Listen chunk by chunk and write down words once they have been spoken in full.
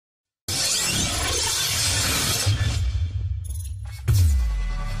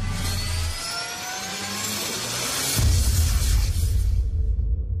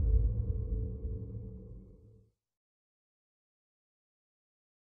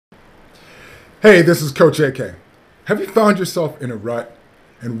Hey, this is Coach AK. Have you found yourself in a rut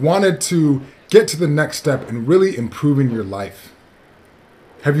and wanted to get to the next step in really improving your life?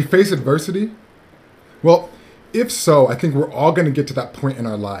 Have you faced adversity? Well, if so, I think we're all going to get to that point in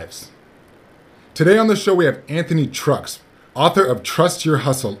our lives. Today on the show, we have Anthony Trucks, author of Trust Your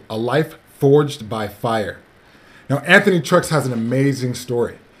Hustle, A Life Forged by Fire. Now, Anthony Trucks has an amazing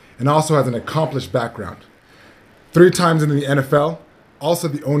story and also has an accomplished background. 3 times in the NFL, also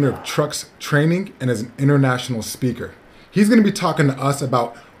the owner of Trucks Training, and is an international speaker. He's going to be talking to us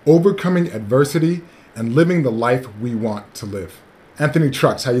about overcoming adversity and living the life we want to live. Anthony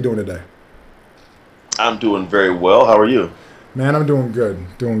Trucks, how you doing today? I'm doing very well. How are you? Man, I'm doing good.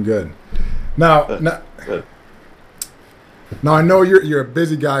 Now, Good. now I know you're a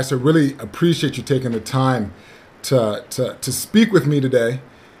busy guy, so really appreciate you taking the time to speak with me today,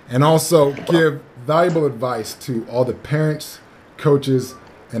 and also give valuable advice to all the parents, coaches,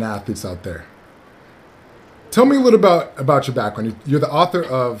 and athletes out there. Tell me a little about your background. You're the author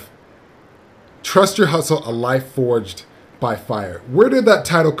of Trust Your Hustle, A Life Forged by Fire. Where did that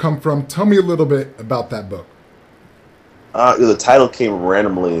title come from? Tell me a little bit about that book. The title came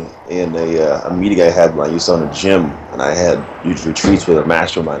randomly in a meeting I had when I used to own a gym, and I had huge retreats with a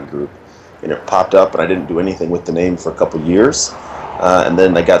mastermind group, and it popped up, and I didn't do anything with the name for a couple years. And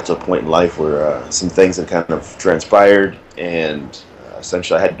then I got to a point in life where some things had kind of transpired, and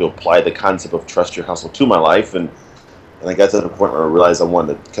essentially I had to apply the concept of trust your hustle to my life. And I got to the point where I realized I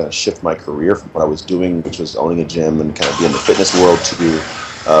wanted to kind of shift my career from what I was doing, which was owning a gym and kind of be in the fitness world,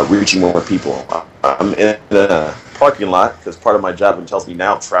 to reaching more people. I'm in a parking lot because part of my job entails me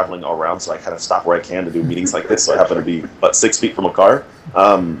now traveling all around, so I kind of stop where I can to do meetings like this. So I happen to be about 6 feet from a car.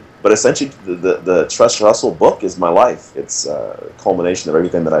 But essentially, the Trust Your Hustle book is my life. It's a culmination of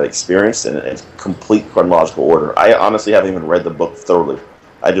everything that I've experienced in complete chronological order. I honestly haven't even read the book thoroughly.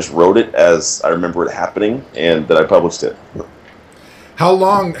 I just wrote it as I remember it happening, and then I published it. How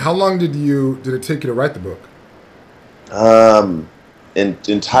long did it take you to write the book? In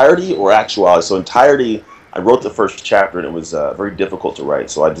entirety or actuality? So entirety, I wrote the first chapter, and it was very difficult to write.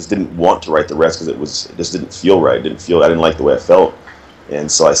 So I just didn't want to write the rest because it just didn't feel right. I didn't like the way I felt. And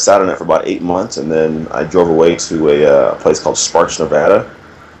so I sat on it for about 8 months, and then I drove away to a place called Sparks, Nevada,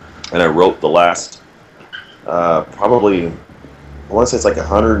 and I wrote the last probably, I want to say it's like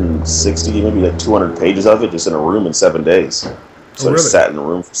 160, maybe like 200 pages of it just in a room in 7 days. So really? I just sat in a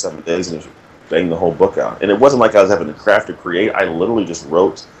room for 7 days and just banged the whole book out. And it wasn't like I was having to craft or create. I literally just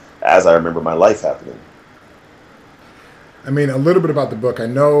wrote as I remember my life happening. I mean, a little bit about the book. I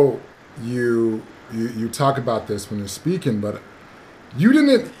know you talk about this when you're speaking, but you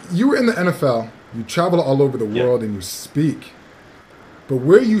were in the NFL, you travel all over the world, and you speak. But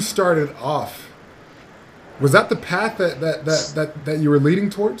where you started off, was that the path that you were leading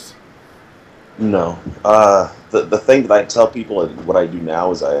towards? No. The thing that I tell people and what I do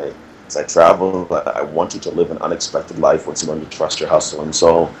now is as I travel, I want you to live an unexpected life once you learn to trust your hustle. And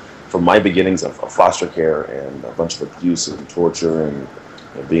so from my beginnings of foster care and a bunch of abuse and torture and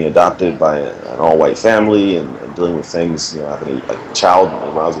being adopted by an all-white family and dealing with things, having a child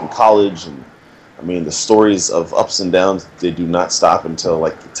when I was in college, and I mean the stories of ups and downs, they do not stop until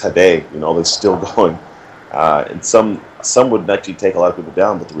like today. They're still going, and some would actually take a lot of people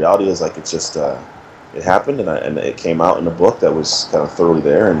down. But the reality is, like, it's just it happened, and it came out in a book that was kind of thoroughly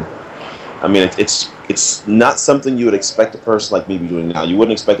there. And I mean, it's not something you would expect a person like me to be doing now. You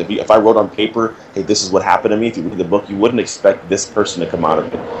wouldn't expect if I wrote on paper, hey, this is what happened to me. If you read the book, you wouldn't expect this person to come out of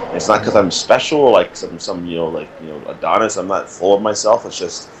it. And it's not because I'm special or like some Adonis. I'm not full of myself. It's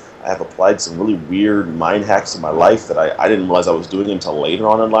just I have applied some really weird mind hacks in my life that I didn't realize I was doing until later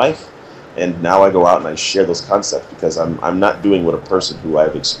on in life. And now I go out and I share those concepts because I'm not doing what a person who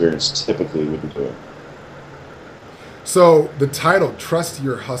I've experienced typically would be doing. So the title, Trust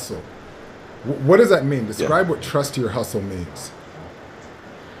Your Hustle. What does that mean? Describe what Trust Your Hustle means.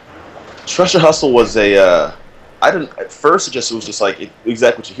 Trust Your Hustle was at first it was just like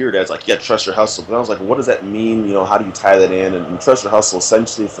exactly what you hear it as, like, trust your hustle. But I was like, what does that mean? How do you tie that in? And Trust Your Hustle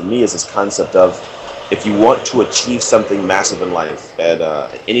essentially for me is this concept of if you want to achieve something massive in life at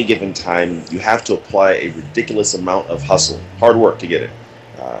any given time, you have to apply a ridiculous amount of hustle, hard work to get it.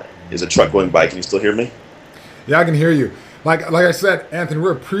 Is a truck going by? Can you still hear me? Yeah, I can hear you. Like I said, Anthony,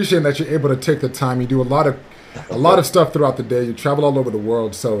 we're appreciating that you're able to take the time. You do a lot of stuff throughout the day. You travel all over the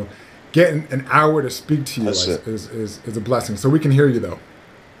world, so getting an hour to speak to you is a blessing. So we can hear you though.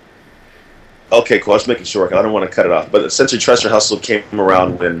 Okay, cool. I was making sure. I don't want to cut it off. But essentially, Trust Your Hustle came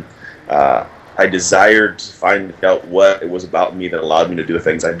around when I desired to find out what it was about me that allowed me to do the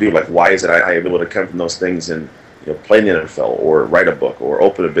things I do. Like, why is it I am able to come from those things and play in the NFL or write a book or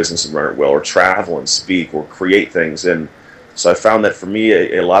open a business and run it well or travel and speak or create things. And so I found that for me,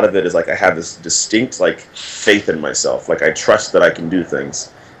 a lot of it is like I have this distinct like faith in myself. Like I trust that I can do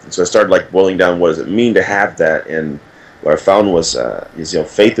things. And so I started like boiling down what does it mean to have that. And what I found was,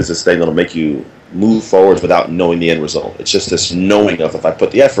 faith is this thing that'll make you move forward without knowing the end result. It's just this knowing of if I put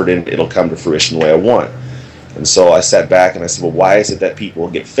the effort in, it'll come to fruition the way I want. And so I sat back and I said, well, why is it that people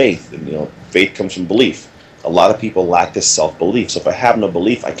get faith? And, faith comes from belief. A lot of people lack this self-belief. So if I have no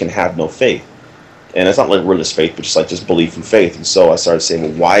belief, I can have no faith. And it's not like religious faith, but just belief and faith. And so I started saying,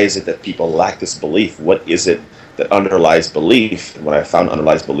 well, why is it that people lack this belief? What is it that underlies belief? And what I found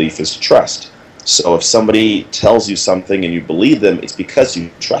underlies belief is trust. So if somebody tells you something and you believe them, it's because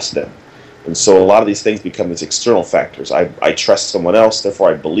you trust them. And so a lot of these things become these external factors. I trust someone else, therefore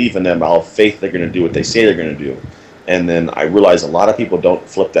I believe in them. I'll have faith they're going to do what they say they're going to do. And then I realize a lot of people don't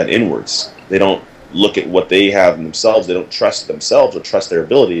flip that inwards. They don't look at what they have in themselves. They don't trust themselves or trust their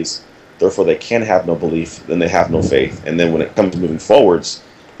abilities. Therefore, they can have no belief. Then they have no faith. And then when it comes to moving forwards,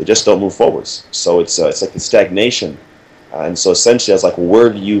 they just don't move forwards. So it's like the stagnation. And so essentially, I was like, well,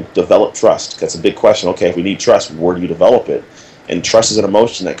 where do you develop trust? That's a big question. Okay, if we need trust, where do you develop it? And trust is an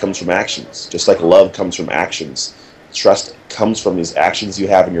emotion that comes from actions. Just like love comes from actions. Trust comes from these actions you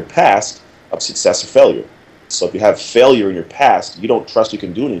have in your past of success or failure. So if you have failure in your past, you don't trust you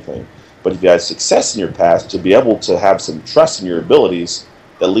can do anything. But if you had success in your past, to be able to have some trust in your abilities,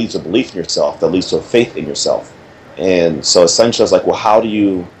 that leads to belief in yourself, that leads to a faith in yourself. And so essentially I was like, well, how do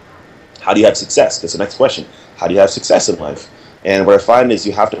you have success? That's the next question. How do you have success in life? And what I find is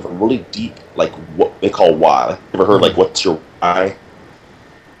you have to have a really deep, like what they call why. Like, ever heard like what's your why?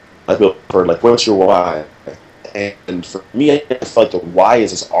 I've heard like what's your why? And for me, I feel like the why is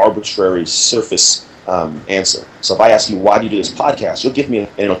this arbitrary surface answer. So if I ask you why do you do this podcast, you'll give me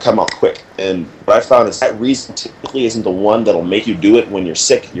and it'll come out quick. And what I found is that reason typically isn't the one that'll make you do it when you're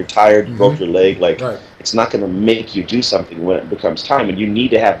sick, you're tired, you broke your leg. Like It's not going to make you do something when it becomes time. And you need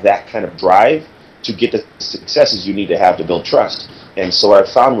to have that kind of drive to get the successes you need to have to build trust. And so what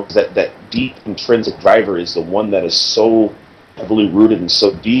I found was that deep intrinsic driver is the one that is so heavily rooted and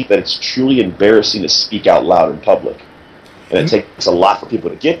so deep that it's truly embarrassing to speak out loud in public. And it takes a lot for people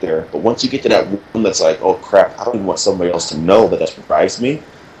to get there. But once you get to that one that's like, oh crap, I don't even want somebody else to know that that's what drives me,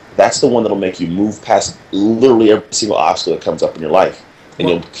 that's the one that'll make you move past literally every single obstacle that comes up in your life. And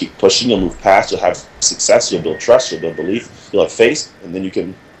you'll keep pushing, you'll move past, you'll have success, you'll build trust, you'll build belief, you'll have faith, and then you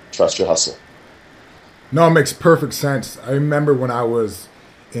can trust your hustle. No, it makes perfect sense. I remember when I was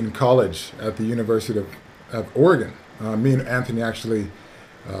in college at the University of Oregon. Me and Anthony actually,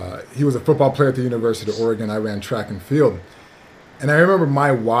 he was a football player at the University of Oregon. I ran track and field. And I remember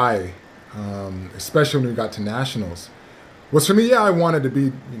my why, especially when we got to nationals, was for me, I wanted to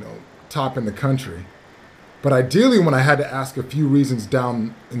be, top in the country. But ideally, when I had to ask a few reasons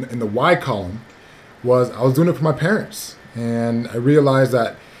down in the why column, was I was doing it for my parents. And I realized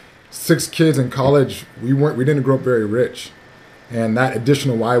that 6 kids in college, we didn't grow up very rich. And that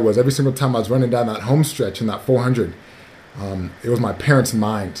additional why was every single time I was running down that home stretch in that 400, it was my parents'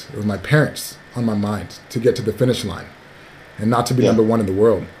 mind. It was my parents on my mind to get to the finish line and not to be number one in the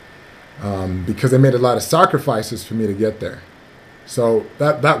world, because they made a lot of sacrifices for me to get there. So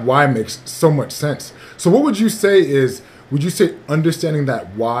that why makes so much sense. So what would you say understanding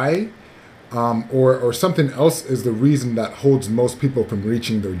that why or something else is the reason that holds most people from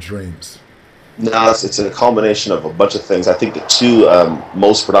reaching their dreams? No, it's a combination of a bunch of things. I think the two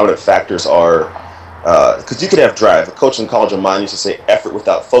most predominant factors are, because you could have drive. A coach in college of mine used to say, effort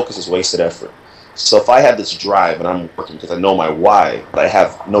without focus is wasted effort. So if I have this drive and I'm working because I know my why, but I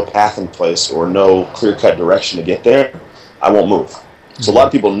have no path in place or no clear-cut direction to get there, I won't move. So a lot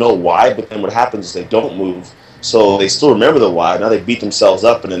of people know why, but then what happens is they don't move. So they still remember the why. Now they beat themselves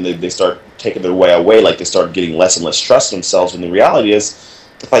up, and then they start taking their way away, like they start getting less and less trust in themselves. And the reality is,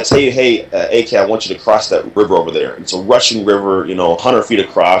 if I tell you, hey, AK, I want you to cross that river over there. It's a rushing river, 100 feet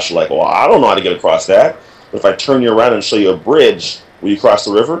across. You're like, well, I don't know how to get across that. But if I turn you around and show you a bridge, will you cross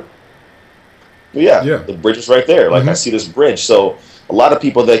the river? Well, yeah, the bridge is right there. Like, I see this bridge. So a lot of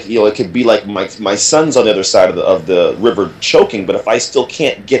people that, it could be like my son's on the other side of the river choking, but if I still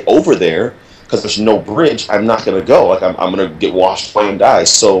can't get over there because there's no bridge, I'm not going to go. Like, I'm going to get washed away and die.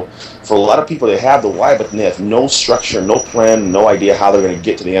 So for a lot of people, they have the why, but they have no structure, no plan, no idea how they're going to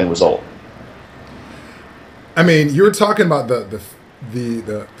get to the end result. I mean, you were talking about the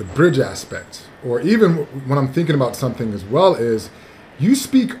bridge aspect, or even when I'm thinking about something as well is you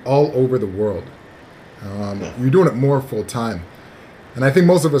speak all over the world. You're doing it more full time. And I think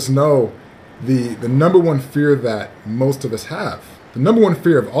most of us know the number one fear that most of us have, the number one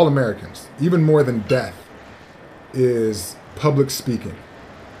fear of all Americans, even more than death, is public speaking.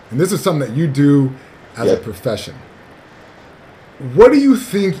 And this is something that you do as a profession. What do you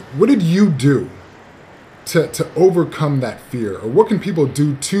think, what did you do to overcome that fear? Or what can people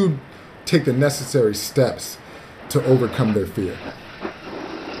do to take the necessary steps to overcome their fear?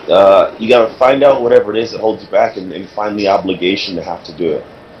 You got to find out whatever it is that holds you back and find the obligation to have to do it.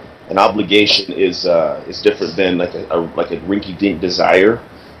 An obligation is different than like a rinky-dink desire.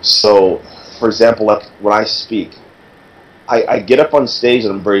 So, for example, like when I speak, I get up on stage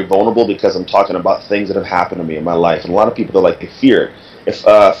and I'm very vulnerable because I'm talking about things that have happened to me in my life. And a lot of people, they fear it. If,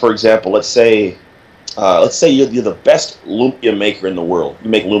 for example, let's say you're the best lumpia maker in the world. You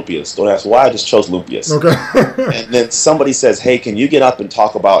make lumpias. Don't ask why, I just chose lumpias. Okay. And then somebody says, hey, can you get up and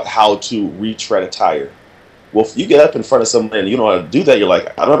talk about how to retread a tire? Well, if you get up in front of somebody and you don't know how to do that, you're like,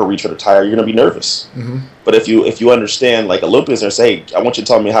 I don't know how to retread a tire, you're going to be nervous. Mm-hmm. But if you understand, like a lumpias, and say, hey, I want you to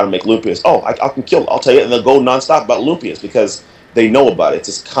tell me how to make lumpias. Oh, I can kill it. I'll tell you. And they'll go nonstop about lumpias because they know about it. It's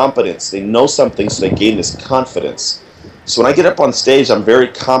this competence. They know something, so they gain this confidence. So when I get up on stage, I'm very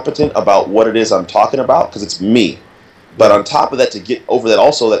competent about what it is I'm talking about because it's me. But on top of that, to get over that,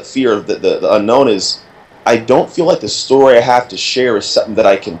 also that fear of the unknown is, I don't feel like the story I have to share is something that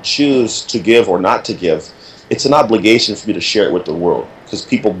I can choose to give or not to give. It's an obligation for me to share it with the world because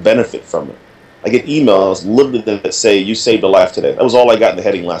people benefit from it. I get emails literally that say, you saved a life today. That was all I got in the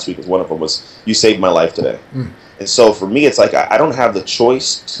heading last week. Was one of them was, you saved my life today. Mm. And so for me, it's like I don't have the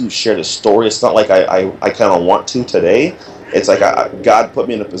choice to share the story. It's not like I kind of want to today. It's like God put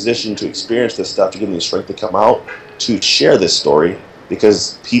me in a position to experience this stuff, to give me the strength to come out, to share this story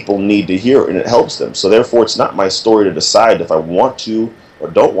because people need to hear it and it helps them. So therefore, it's not my story to decide if I want to or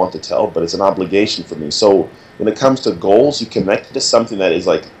don't want to tell, but it's an obligation for me. So when it comes to goals, you connect it to something that is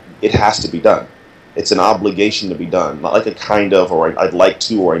like, it has to be done. It's an obligation to be done. Not like a kind of, or I'd like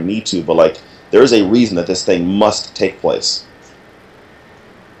to, or I need to, but like, there is a reason that this thing must take place.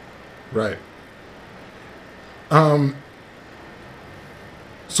 Right.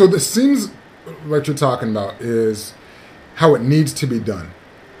 So this seems, what you're talking about is how it needs to be done.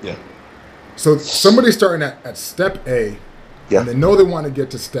 Yeah. So somebody's starting at step A, and they know they want to get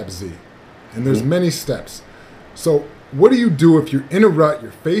to step Z. And there's many steps. So what do you do if you're in a rut,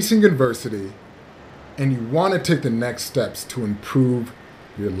 you're facing adversity, and you want to take the next steps to improve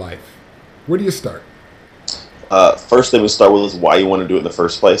your life? Where do you start? First thing we start with is why you want to do it in the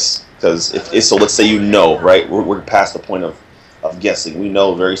first place. Because so let's say you know, right? We're past the point of guessing. We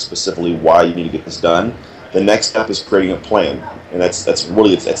know very specifically why you need to get this done. The next step is creating a plan. And that's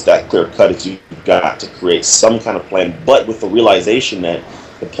that clear cut. It's you've got to create some kind of plan, but with the realization that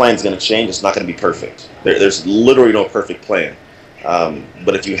the plan's going to change. It's not going to be perfect. There's literally no perfect plan.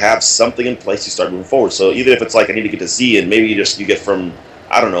 But if you have something in place, you start moving forward. So even if it's like I need to get to Z, and maybe you get from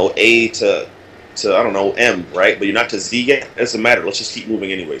I don't know A to I don't know M, right? But you're not to Z yet. It doesn't matter. Let's just keep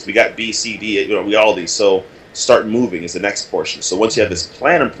moving anyways. We got B, C, D. We got all these. So start moving is the next portion. So once you have this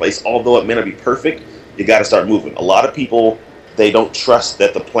plan in place, although it may not be perfect, you got to start moving. A lot of people, they don't trust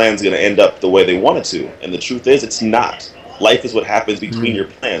that the plan's going to end up the way they want it to, and the truth is, it's not. Life is what happens between your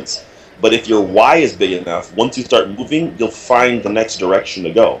plans. But if your why is big enough, once you start moving, you'll find the next direction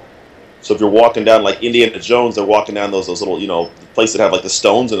to go. So if you're walking down like Indiana Jones, they're walking down those little, places that have like the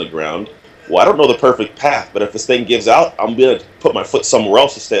stones in the ground. Well, I don't know the perfect path, but if this thing gives out, I'm going to put my foot somewhere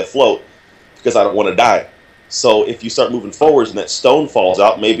else to stay afloat because I don't want to die. So if you start moving forwards and that stone falls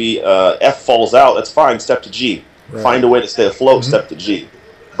out, maybe F falls out, that's fine, step to G. Right. Find a way to stay afloat, step to G.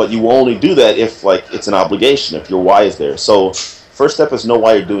 But you will only do that if it's an obligation, if your why is there. So first step is know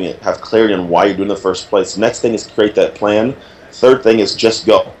why you're doing it. Have clarity on why you're doing it in the first place. Next thing is create that plan. Third thing is just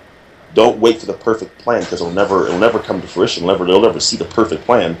go. Don't wait for the perfect plan because it'll never come to fruition. You'll never see the perfect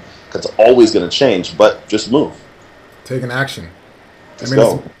plan because it's always going to change. But just move. Take an action. Just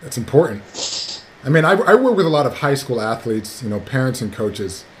go. It's important. I mean, I work with a lot of high school athletes, parents and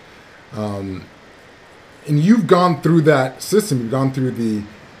coaches. And you've gone through that system. You've gone through the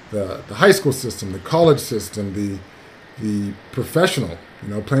high school system, the college system, the professional,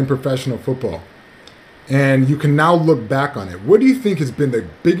 playing professional football. And you can now look back on it. What do you think has been the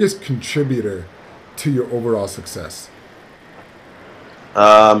biggest contributor to your overall success?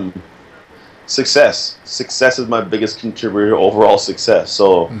 Success. Success is my biggest contributor to overall success.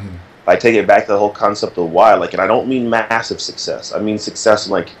 So if I take it back to the whole concept of why, and I don't mean massive success. I mean success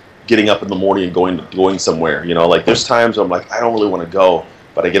in getting up in the morning and going somewhere. There's times where I'm like, I don't really want to go.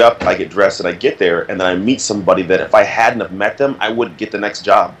 But I get up, I get dressed, and I get there, and then I meet somebody that if I hadn't have met them, I wouldn't get the next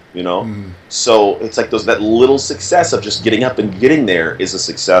job, So it's like that little success of just getting up and getting there is a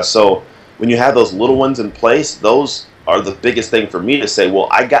success. So when you have those little ones in place, those are the biggest thing for me to say, well,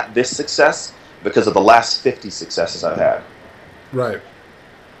 I got this success, because of the last 50 successes I've had. Right.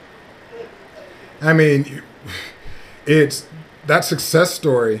 I mean, it's that success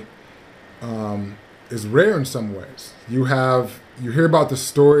story is rare in some ways. You hear about the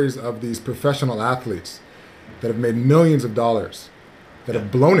stories of these professional athletes that have made millions of dollars, that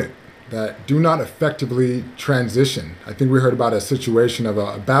have blown it, that do not effectively transition. I think we heard about a situation of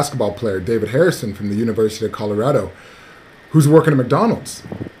a basketball player, David Harrison from the University of Colorado, who's working at McDonald's.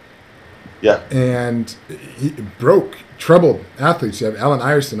 Yeah. And he broke, troubled athletes. You have Allen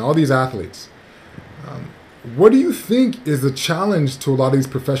Iverson, all these athletes. What do you think is the challenge to a lot of these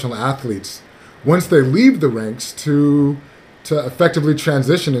professional athletes once they leave the ranks to effectively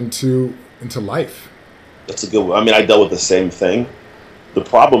transition into life? That's a good one. I mean, I dealt with the same thing. The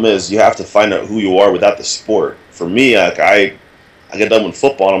problem is you have to find out who you are without the sport. For me, like I get done with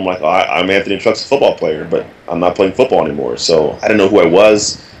football, and I'm like, I'm Anthony Trucks, a football player, but I'm not playing football anymore. So I didn't know who I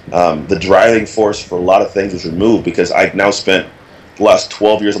was. The driving force for a lot of things was removed because I've now spent the last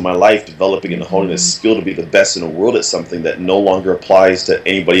 12 years of my life developing and honing this skill to be the best in the world at something that no longer applies to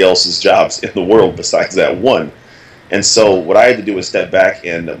anybody else's jobs in the world besides that one. And so what I had to do was step back,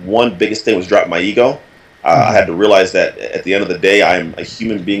 and one biggest thing was drop my ego. I had to realize that at the end of the day, I'm a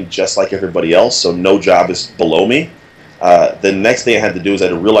human being just like everybody else, so no job is below me. The next thing I had to do is I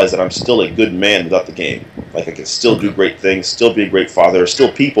had to realize that I'm still a good man without the game. Like, I can still do great things, still be a great father,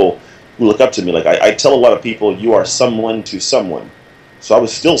 still people who look up to me. Like, I tell a lot of people, you are someone to someone. So I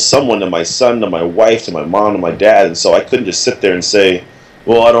was still someone to my son, to my wife, to my mom, to my dad, and so I couldn't just sit there and say,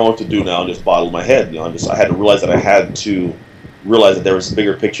 well, I don't know what to do now, and just bottle my head. I had to realize that I had to realize that there was a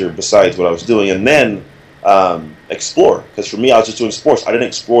bigger picture besides what I was doing, and then explore. Because for me, I was just doing sports. I didn't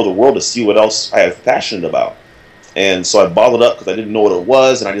explore the world to see what else I was passionate about. And so I bottled up because I didn't know what it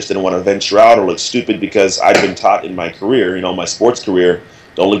was, and I just didn't want to venture out or look stupid because I'd been taught in my career, my sports career,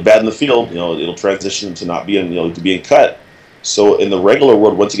 don't look bad in the field. It'll transition to not being, to being cut. So in the regular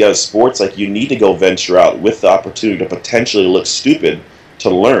world, once you get out of sports, like, you need to go venture out with the opportunity to potentially look stupid, to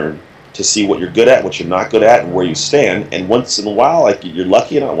learn, to see what you're good at, what you're not good at, and where you stand. And once in a while, like, you're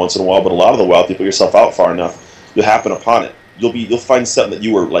lucky, not once in a while, but a lot of the while, if you put yourself out far enough, you'll happen upon it. You'll find something that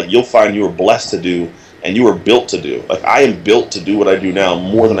you'll find you were blessed to do, and you were built to do. Like, I am built to do what I do now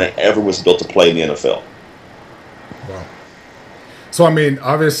more than I ever was built to play in the NFL. Wow. So, I mean,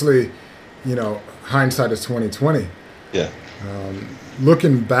 obviously, hindsight is 20/20. Yeah.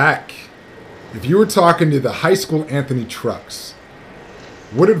 Looking back, if you were talking to the high school Anthony Trucks,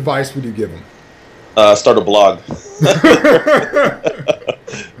 what advice would you give him? Start a blog.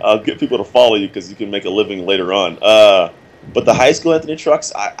 Get people to follow you because you can make a living later on. But the high school Anthony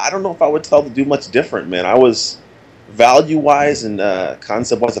Trucks, I don't know if I would tell them to do much different, man. I was value-wise and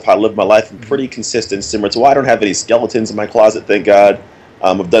concept-wise of how I lived my life, I'm pretty consistent, similar to I don't have any skeletons in my closet, thank God.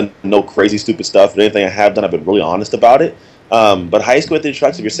 I've done no crazy, stupid stuff. But anything I have done, I've been really honest about it. But high school Anthony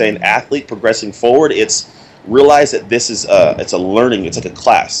Trucks, if you're saying athlete progressing forward, it's realize that this is it's a learning, it's like a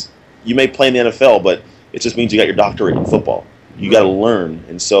class. You may play in the NFL, but it just means you got your doctorate in football. You got to learn,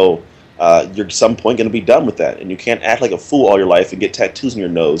 and so you're at some point going to be done with that, and you can't act like a fool all your life and get tattoos on your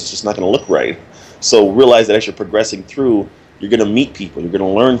nose. It's just not going to look right. So realize that as you're progressing through, you're going to meet people, you're going to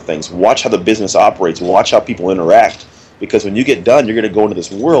learn things, watch how the business operates, watch how people interact, because when you get done, you're going to go into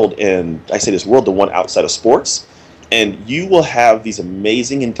this world, and I say this world, the one outside of sports, and you will have these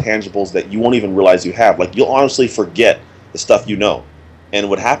amazing intangibles that you won't even realize you have. Like, you'll honestly forget the stuff you know. And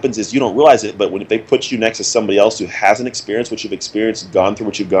what happens is you don't realize it, but when they put you next to somebody else who hasn't experienced what you've experienced, gone through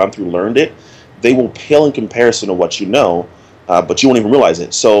what you've gone through, learned it, they will pale in comparison to what you know, but you won't even realize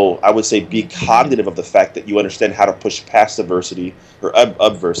it. So I would say be cognitive of the fact that you understand how to push past adversity or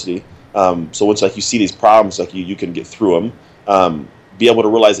adversity. So once you see these problems, you can get through them. Be able to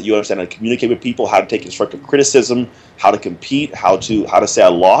realize that you understand how to communicate with people, how to take constructive criticism, how to compete, how to say I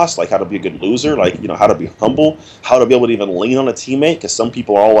lost, like how to be a good loser, how to be humble, how to be able to even lean on a teammate, because some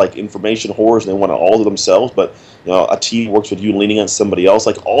people are all like information whores and they want it all to themselves, but a team works with you leaning on somebody else,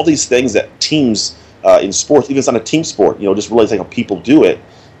 like all these things that teams in sports, even if it's not a team sport, just realizing how people do it.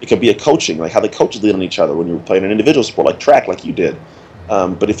 It could be a coaching, like how the coaches lean on each other when you're playing an individual sport like track, like you did.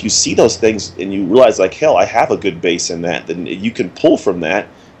 But if you see those things and you realize, like, hell, I have a good base in that, then you can pull from that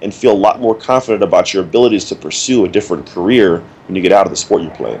and feel a lot more confident about your abilities to pursue a different career when you get out of the sport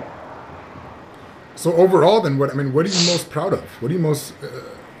you're playing. So overall, then, what are you most proud of? What are you most...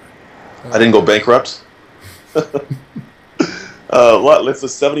 I didn't go bankrupt. Let's say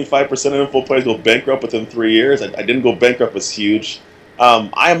 75% of NFL players go bankrupt within 3 years. I didn't go bankrupt was huge.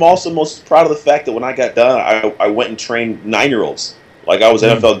 I am also most proud of the fact that when I got done, I went and trained 9-year-olds. Like, I was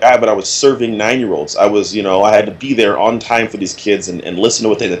an NFL guy, but I was serving 9-year-olds. I was, I had to be there on time for these kids and listen to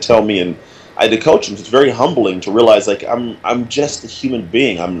what they had to tell me. And I had to coach him. It's very humbling to realize like I'm just a human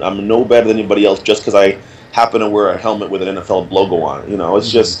being. I'm no better than anybody else just because I happen to wear a helmet with an NFL logo on it. You know,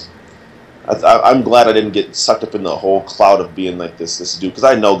 it's just. I'm glad I didn't get sucked up in the whole cloud of being like this dude, because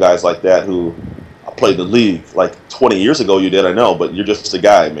I know guys like that who played the league like 20 years ago. You did, I know, but you're just a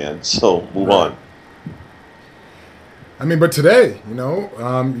guy, man. So move on. I mean, but today, you know,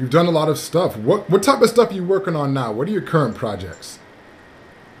 you've done a lot of stuff. What type of stuff are you working on now? What are your current projects?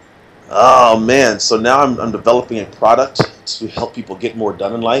 Oh man! So now I'm developing a product to help people get more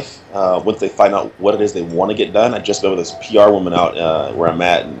done in life once they find out what it is they want to get done. I just met with this PR woman out where I'm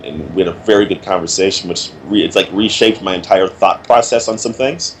at, and we had a very good conversation, which it's like reshaped my entire thought process on some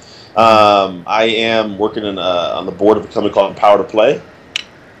things. I am working on the board of a company called Power to Play.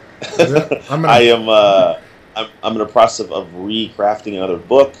 I'm in the process of recrafting another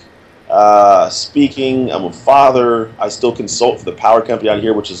book. Speaking, I'm a father. I still consult for the power company out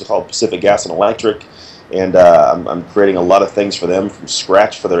here, which is called Pacific Gas and Electric, and I'm creating a lot of things for them from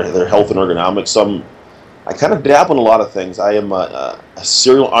scratch for their health and ergonomics. So I kind of dabble in a lot of things. I am a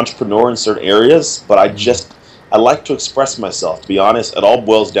serial entrepreneur in certain areas, but I like to express myself. To be honest, it all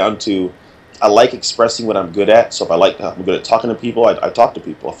boils down to I like expressing what I'm good at. So if I'm good at talking to people, I talk to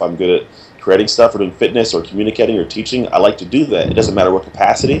people. If I'm good at creating stuff or doing fitness or communicating or teaching, I like to do that. It doesn't matter what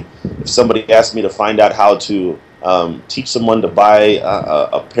capacity. If somebody asks me to find out how to teach someone to buy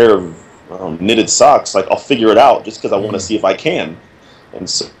a pair of knitted socks, like I'll figure it out just because I want to see if I can. And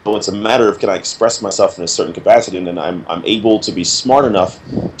so it's a matter of can I express myself in a certain capacity, and then I'm able to be smart enough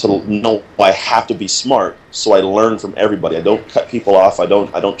to know I have to be smart. So I learn from everybody. I don't cut people off. I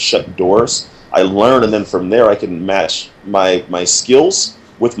don't shut doors. I learn, and then from there I can match my skills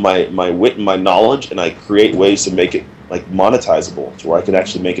with my wit and my knowledge, and I create ways to make it like monetizable, to where I can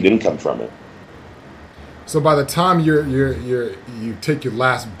actually make an income from it. So by the time you take your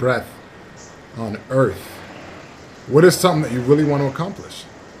last breath on Earth, what is something that you really want to accomplish?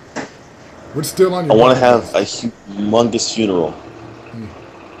 What's still on your I want to have a humongous funeral.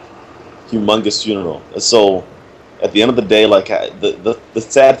 Humongous funeral. So at the end of the day, like the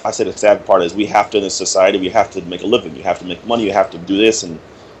sad part is we have to, in this society, we have to make a living. You have to make money. You have to do this and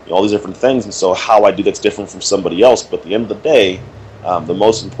all these different things. And so how I do that's different from somebody else. But at the end of the day, the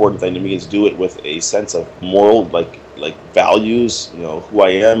most important thing to me is do it with a sense of moral, like values. You know, who I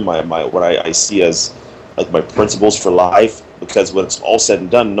am, what I see as like my principles for life. Because when it's all said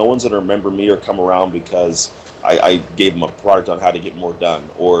and done, no one's going to remember me or come around because I gave them a product on how to get more done,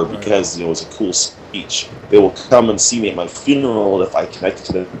 or because it was a cool speech. They will come and see me at my funeral if I connect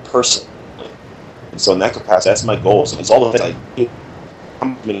to them in person. And so in that capacity, that's my goal. So it's all the things I do.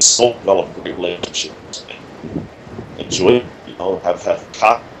 I'm going to develop great relationships, enjoy, have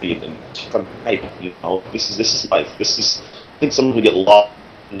coffee and talk on life. This is life. I think someone will get lost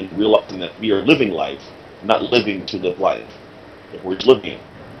in realizing that we are living life, not living to live life. We're living,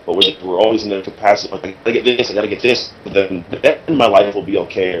 but we're always in the capacity. Like, I gotta get this, I gotta get this, but then my life will be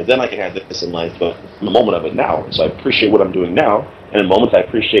okay, or then I can have this in life. But in the moment of it now, so I appreciate what I'm doing now, and in moments I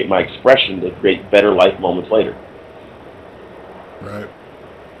appreciate my expression to create better life moments later. Right.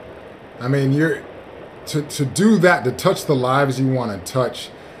 I mean, to do that, to touch the lives you want to touch,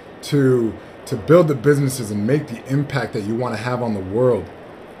 to build the businesses and make the impact that you want to have on the world.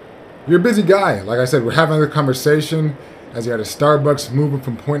 You're a busy guy. Like I said, we're having a conversation as you're at a Starbucks, moving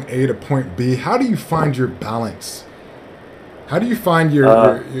from point A to point B. How do you find your balance? How do you find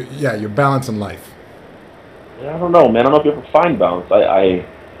your balance in life? I don't know, man. I don't know if you ever find balance. I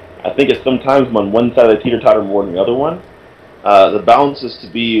think it's sometimes I'm on one side of the teeter-totter more than the other one. The balance is to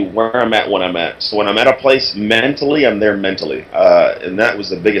be where I'm at when I'm at. So when I'm at a place mentally, I'm there mentally. And that was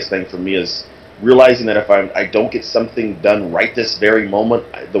the biggest thing for me, is realizing that if I don't get something done right this very moment,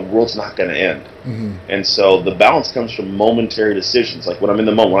 the world's not going to end. Mm-hmm. And so the balance comes from momentary decisions. Like when I'm in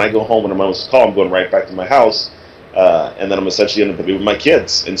the moment, when I go home and I'm on this call, I'm going right back to my house, and then I'm essentially going to be with my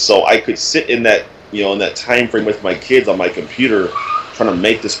kids. And so I could sit in that, in that time frame with my kids on my computer, trying to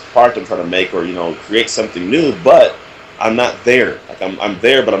make this product I'm trying to make, or create something new, but I'm not there. Like I'm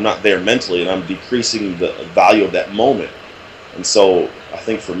there, but I'm not there mentally, and I'm decreasing the value of that moment. And so I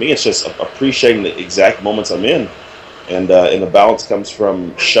think for me, it's just appreciating the exact moments I'm in, and the balance comes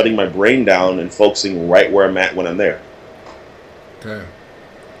from shutting my brain down and focusing right where I'm at when I'm there. Okay.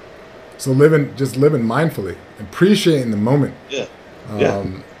 So just living mindfully, appreciating the moment. Yeah.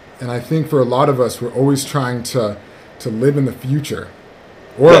 And I think for a lot of us, we're always trying to live in the future,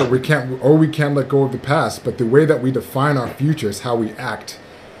 or we can't let go of the past. But the way that we define our future is how we act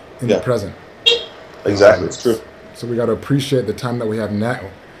in the present. Exactly, it's true. So we got to appreciate the time that we have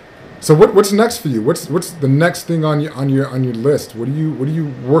now. So what's next for you? What's the next thing on your list? What are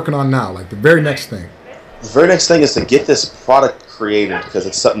you working on now? Like the very next thing. The very next thing is to get this product created because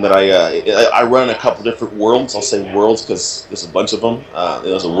it's something that I run in a couple different worlds. I'll say worlds because there's a bunch of them.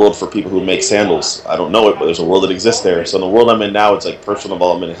 There's a world for people who make sandals. I don't know it, but there's a world that exists there. So in the world I'm in now, it's like personal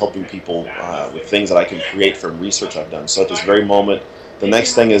development and helping people with things that I can create from research I've done. So at this very moment, the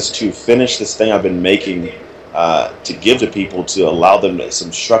next thing is to finish this thing I've been making to give to people to allow them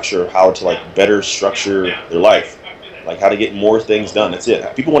some structure, how to like better structure their life, like how to get more things done. That's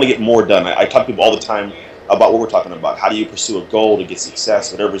it. People want to get more done. I talk to people all the time about what we're talking about. How do you pursue a goal to get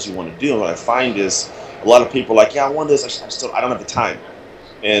success, whatever it is you want to do? And what I find is a lot of people are like, yeah, I want this. I don't have the time.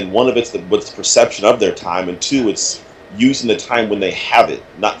 And one of it's what's the perception of their time, and two, it's using the time when they have it,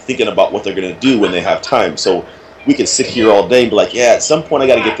 not thinking about what they're going to do when they have time. So we can sit here all day and be like, yeah, at some point I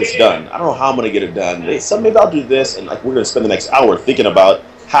got to get this done. I don't know how I'm going to get it done. Maybe I'll do this, and like we're going to spend the next hour thinking about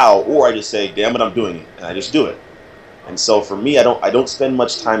how, or I just say, damn it, I'm doing it, and I just do it. And so for me, I don't spend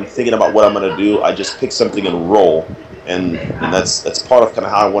much time thinking about what I'm going to do. I just pick something and roll, and that's part of kind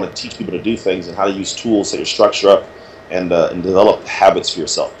of how I want to teach people to do things and how to use tools to structure up and develop habits for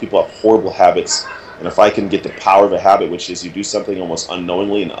yourself. People have horrible habits, and if I can get the power of a habit, which is you do something almost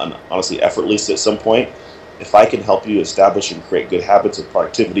unknowingly and honestly effortlessly at some point, if I can help you establish and create good habits of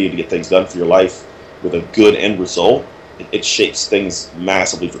productivity to get things done for your life with a good end result, it shapes things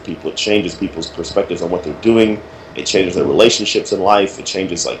massively for people. It changes people's perspectives on what they're doing. It changes their relationships in life. It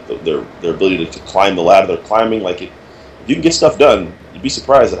changes like their ability to climb the ladder they're climbing. Like if you can get stuff done, you'd be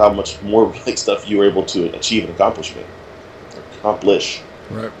surprised at how much more like stuff you were able to achieve and accomplish.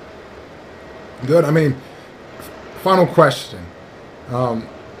 Right. Good. I mean, final question.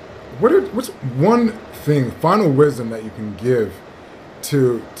 What's one thing, final wisdom that you can give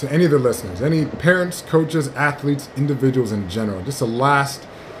to any of the listeners, any parents, coaches, athletes, individuals in general? Just a last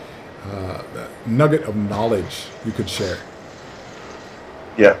nugget of knowledge you could share.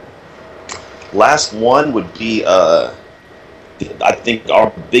 Yeah. Last one would be, I think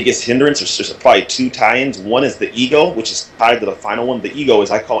our biggest hindrance, there's probably two tie-ins. One is the ego, which is tied to the final one. The ego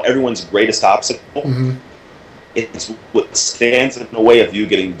is, I call everyone's greatest obstacle. Mm-hmm. It's what stands in the way of you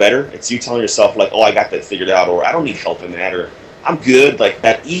getting better. It's you telling yourself, like, oh, I got that figured out, or I don't need help in that, or I'm good. Like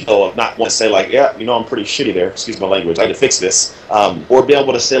that ego of not want to say, like, yeah, I'm pretty shitty there. Excuse my language. I need to fix this. Or be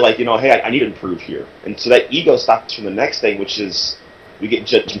able to say, like, hey, I need to improve here. And so that ego stops from the next thing, which is we get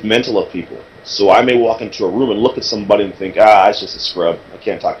judgmental of people. So I may walk into a room and look at somebody and think, it's just a scrub. I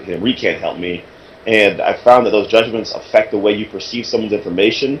can't talk to him. Or he can't help me. And I found that those judgments affect the way you perceive someone's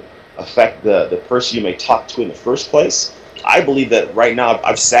information, affect the person you may talk to in the first place. I believe that right now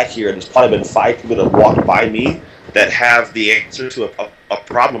I've sat here and there's probably been 5 people that have walked by me that have the answer to a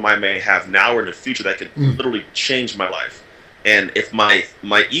problem I may have now or in the future that could literally change my life. And if my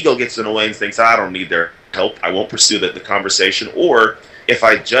ego gets in the way and thinks, I don't need their help, I won't pursue the conversation. Or if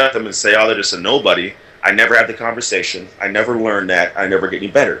I judge them and say, they're just a nobody, I never have the conversation, I never learn that, I never get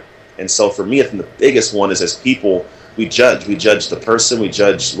any better. And so for me, I think the biggest one is as people, we judge the person, we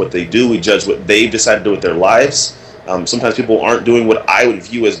judge what they do, we judge what they've decided to do with their lives. Sometimes people aren't doing what I would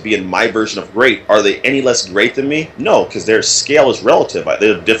view as being my version of great. Are they any less great than me? No, because their scale is relative.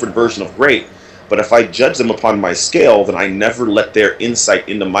 They're a different version of great. But if I judge them upon my scale, then I never let their insight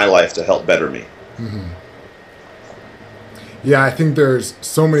into my life to help better me. Mm-hmm. Yeah, I think there's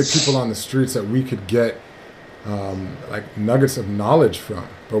so many people on the streets that we could get like nuggets of knowledge from.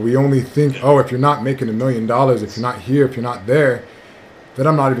 But we only think, if you're not making $1 million, if you're not here, if you're not there, then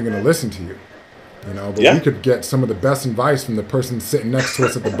I'm not even going to listen to you. But we could get some of the best advice from the person sitting next to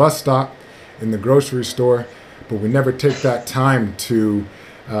us at the bus stop, in the grocery store, but we never take that time to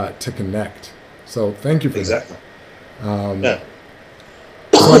connect. So thank you for that.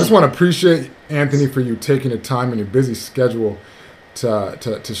 So I just want to appreciate, Anthony, for you taking the time in your busy schedule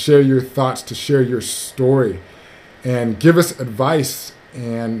to share your thoughts, to share your story, and give us advice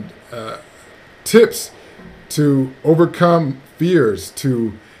and tips to overcome fears,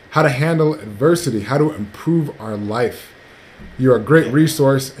 to how to handle adversity, how to improve our life. You're a great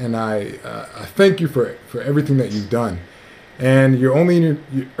resource, and I thank you for everything that you've done. And you're only in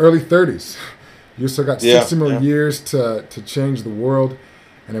your early 30s. You still got 60 more years to change the world,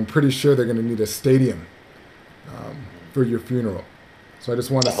 and I'm pretty sure they're going to need a stadium for your funeral. So I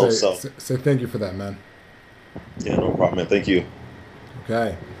just want to say thank you for that, man. Yeah, no problem, man. Thank you.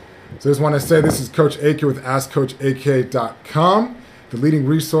 Okay. So I just want to say this is Coach AK with AskCoachAK.com, the leading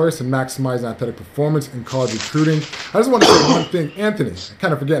resource in maximizing athletic performance in college recruiting. I just want to say one thing, Anthony, I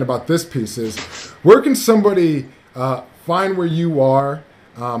kind of forgetting about this piece is, where can somebody find where you are,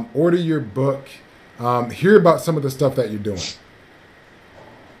 order your book, hear about some of the stuff that you're doing?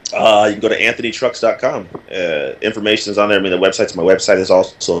 You can go to anthonytrucks.com. Information is on there. I mean, my website is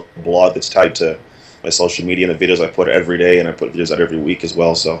also a blog that's tied to my social media and the videos I put every day, and I put videos out every week as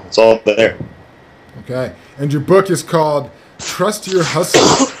well. So it's all there. Okay. And your book is called Trust Your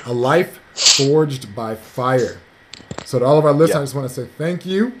Hustle, A Life Forged by Fire. So to all of our listeners, I just want to say thank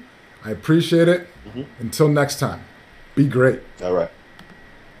you. I appreciate it. Until next time, be great. All right.